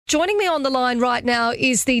Joining me on the line right now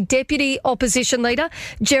is the Deputy Opposition Leader,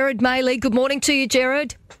 Gerard Maley. Good morning to you,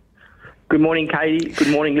 Gerard. Good morning, Katie. Good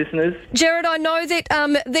morning, listeners. Gerard, I know that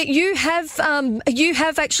that you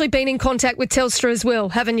have actually been in contact with Telstra as well,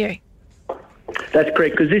 haven't you? That's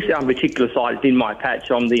correct, because this particular site is in my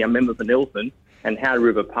patch. I'm the member for Nelson, and Howard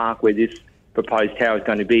River Park, where this proposed tower is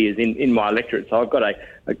going to be, is in my electorate. So I've got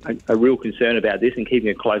a real concern about this and keeping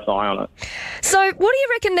a close eye on it. So what do you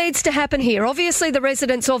reckon needs to happen here? Obviously, the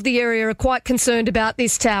residents of the area are quite concerned about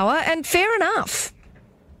this tower, and fair enough.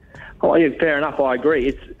 Oh, yeah, fair enough. I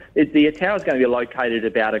agree. The tower's going to be located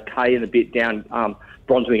about a K and a bit down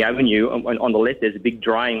Brunswick Avenue. On the left, there's a big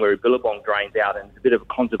drain where a billabong drains out, and it's a bit of a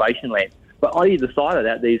conservation land. But on either side of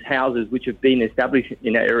that, there's houses which have been established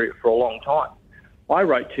in that area for a long time. I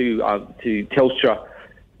wrote to Telstra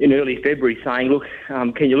in early February saying, look,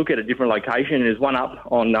 can you look at a different location? And there's one up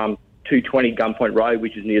on 220 Gunpoint Road,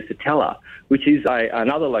 which is near Satella, which is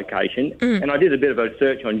another location. And I did a bit of a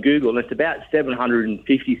search on Google, and it's about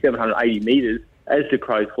 750, 780 metres as the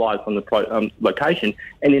crow flies from the location.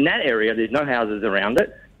 And in that area, there's no houses around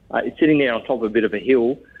it. It's sitting there on top of a bit of a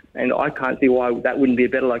hill, and I can't see why that wouldn't be a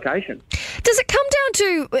better location. Does it come down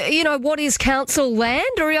to, what is council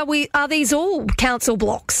land, or are these all council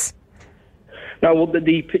blocks? No, well,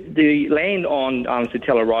 the land on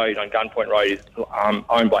Satella Road, on Gunpoint Road, is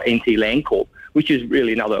owned by NT Land Corp, which is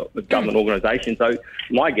really another government organisation. So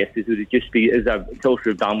my guess is it would just be, as Telstra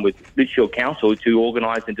have done with Litchfield Council, to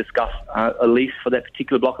organise and discuss a lease for that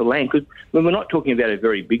particular block of land. Because when we're not talking about a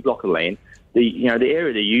very big block of land, the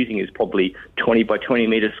area they're using is probably 20 by 20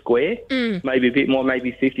 metres square, maybe a bit more,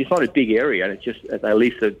 maybe 50. It's not a big area, and it's just they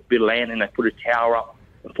lease a bit of land and they put a tower up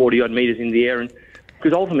 40-odd metres in the air. And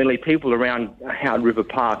because ultimately people around Howard River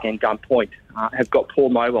Park and Gunpoint have got poor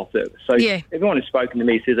mobile service. So everyone who's spoken to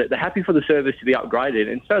me says that they're happy for the service to be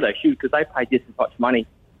upgraded, and so they should, because they pay just as much money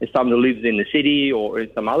as someone who lives in the city or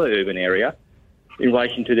in some other urban area in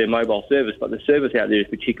relation to their mobile service, but the service out there is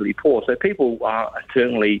particularly poor. So people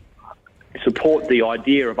certainly support the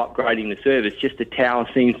idea of upgrading the service, just the tower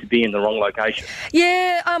seems to be in the wrong location.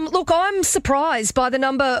 Yeah, look, I'm surprised by the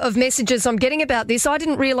number of messages I'm getting about this. I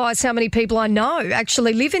didn't realise how many people I know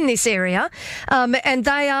actually live in this area, and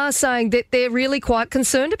they are saying that they're really quite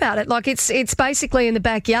concerned about it. Like it's basically in the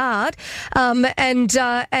backyard, and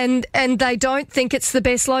they don't think it's the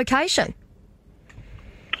best location.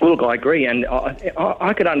 Well, look, I agree, and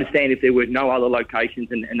I could understand if there were no other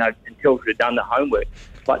locations and Telstra had done the homework.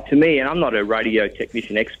 But to me, and I'm not a radio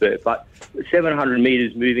technician expert, but 700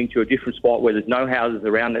 metres moving to a different spot where there's no houses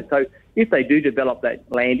around it. So if they do develop that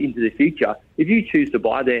land into the future, if you choose to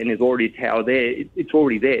buy there and there's already a tower there, it's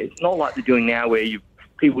already there. It's not like they're doing now where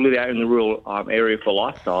people live out in the rural area for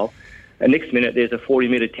lifestyle, and next minute there's a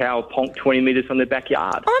 40-metre tower ponked 20 metres from their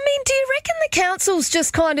backyard. I mean, do you reckon the council's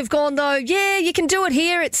just kind of gone, though, yeah, you can do it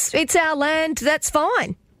here, it's our land, that's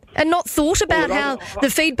fine? And not thought about how the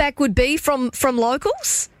feedback would be from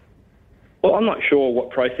locals? Well, I'm not sure what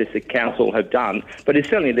process the council have done, but it's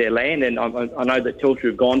certainly their land, and I know that Telstra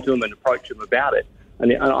have gone to them and approached them about it.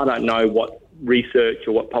 And I don't know what research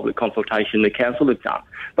or what public consultation the council have done.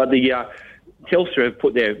 But the Telstra have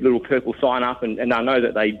put their little purple sign up, and I know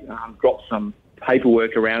that they dropped some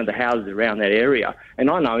paperwork around the houses around that area. And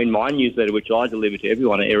I know in my newsletter, which I deliver to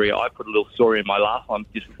everyone in the area, I put a little story in my last one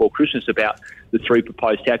just before Christmas about the 3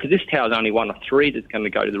 proposed towers, because this tower is only one of 3 that's going to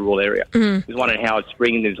go to the rural area. There's one in Howard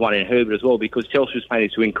Spring and there's one in Herbert as well, because Telstra's planning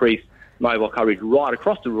to increase mobile coverage right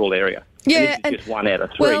across the rural area. Yeah, and this is just 1 out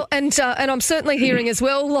of 3. Well, and I'm certainly hearing as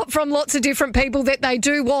well from lots of different people that they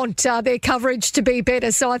do want their coverage to be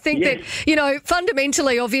better. So I think that,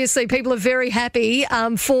 fundamentally, obviously, people are very happy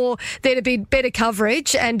for there to be better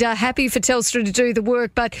coverage and happy for Telstra to do the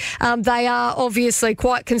work. But they are obviously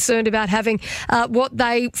quite concerned about having what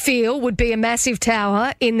they feel would be a massive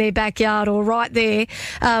tower in their backyard or right there,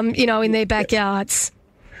 in their backyards.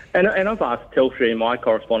 And I've asked Telstra in my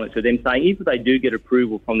correspondence to them saying if they do get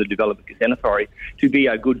approval from the Development Consent Authority to be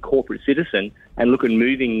a good corporate citizen and look at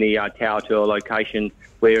moving the tower to a location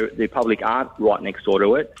where the public aren't right next door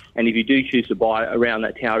to it, and if you do choose to buy around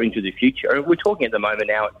that tower into the future, we're talking at the moment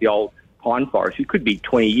now at the old pine forest, it could be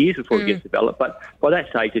 20 years before it gets developed, but by that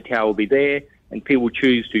stage the tower will be there and people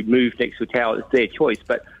choose to move next to a tower. It's their choice.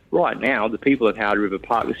 But right now, the people at Howard River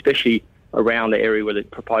Park, especially around the area where the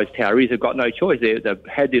proposed tower is, have got no choice. They've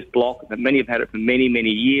had this block, and many have had it for many, many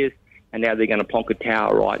years. and now they're going to plonk a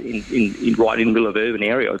tower right in the middle of urban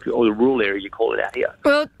area, or the rural area you call it out here.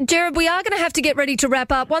 Well, Gerard, we are going to have to get ready to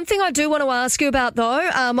wrap up. One thing I do want to ask you about, though,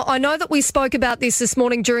 I know that we spoke about this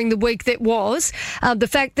morning during the week that was, the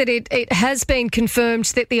fact that it has been confirmed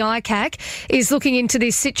that the ICAC is looking into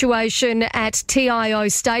this situation at TIO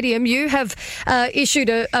Stadium. You have issued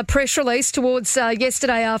a press release towards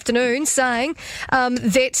yesterday afternoon saying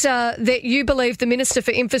that you believe the Minister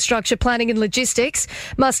for Infrastructure, Planning and Logistics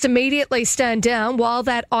must immediately stand down while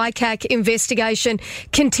that ICAC investigation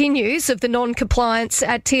continues of the non-compliance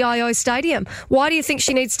at TIO Stadium. Why do you think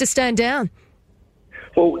she needs to stand down?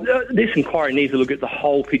 Well, this inquiry needs to look at the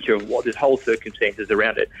whole picture of what this whole circumstances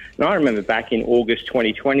around it. And I remember back in August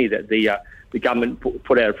 2020 that the government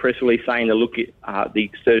put out a press release saying to look at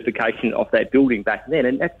the certification of that building back then,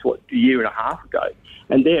 and that's a year and a half ago.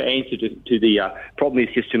 And their answer to the problem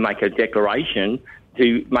is just to make a declaration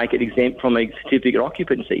to make it exempt from a certificate of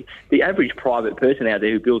occupancy. The average private person out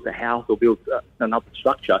there who builds a house or builds another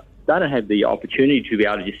structure, they don't have the opportunity to be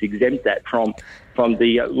able to just exempt that from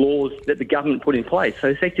the laws that the government put in place. So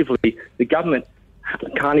effectively, the government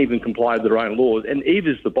can't even comply with their own laws. And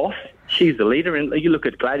Eva's the boss. She's the leader. And you look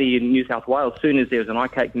at Gladdy in New South Wales, as soon as there was an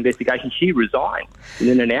ICAC investigation, she resigned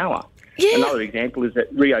within an hour. Yeah. Another example is that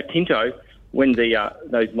Rio Tinto, when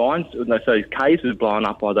those caves were blown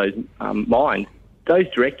up by those mines, those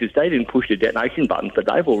directors, they didn't push the detonation buttons, but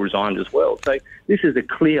they've all resigned as well. So this is a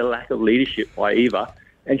clear lack of leadership by Eva,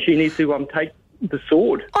 and she needs to take the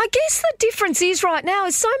sword. I guess the difference is right now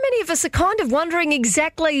is so many of us are kind of wondering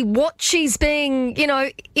exactly what she's being,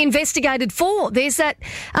 investigated for. There's that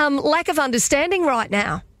lack of understanding right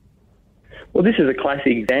now. Well, this is a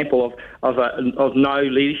classic example of no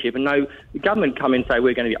leadership and the government come in and say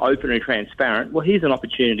we're going to be open and transparent. Well, here's an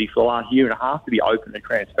opportunity for the last year and a half to be open and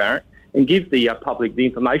transparent and give the public the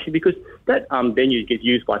information, because that venue gets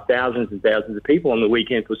used by thousands and thousands of people on the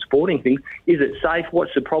weekend for sporting things. Is it safe?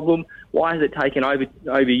 What's the problem? Why has it taken over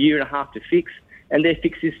a year and a half to fix? And their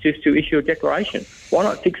fix is just to issue a declaration. Why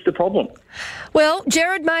not fix the problem? Well,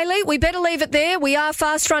 Gerard Maley, we better leave it there. We are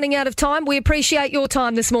fast running out of time. We appreciate your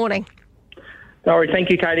time this morning. No worries. Thank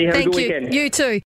you, Katie. Have a good weekend. You too.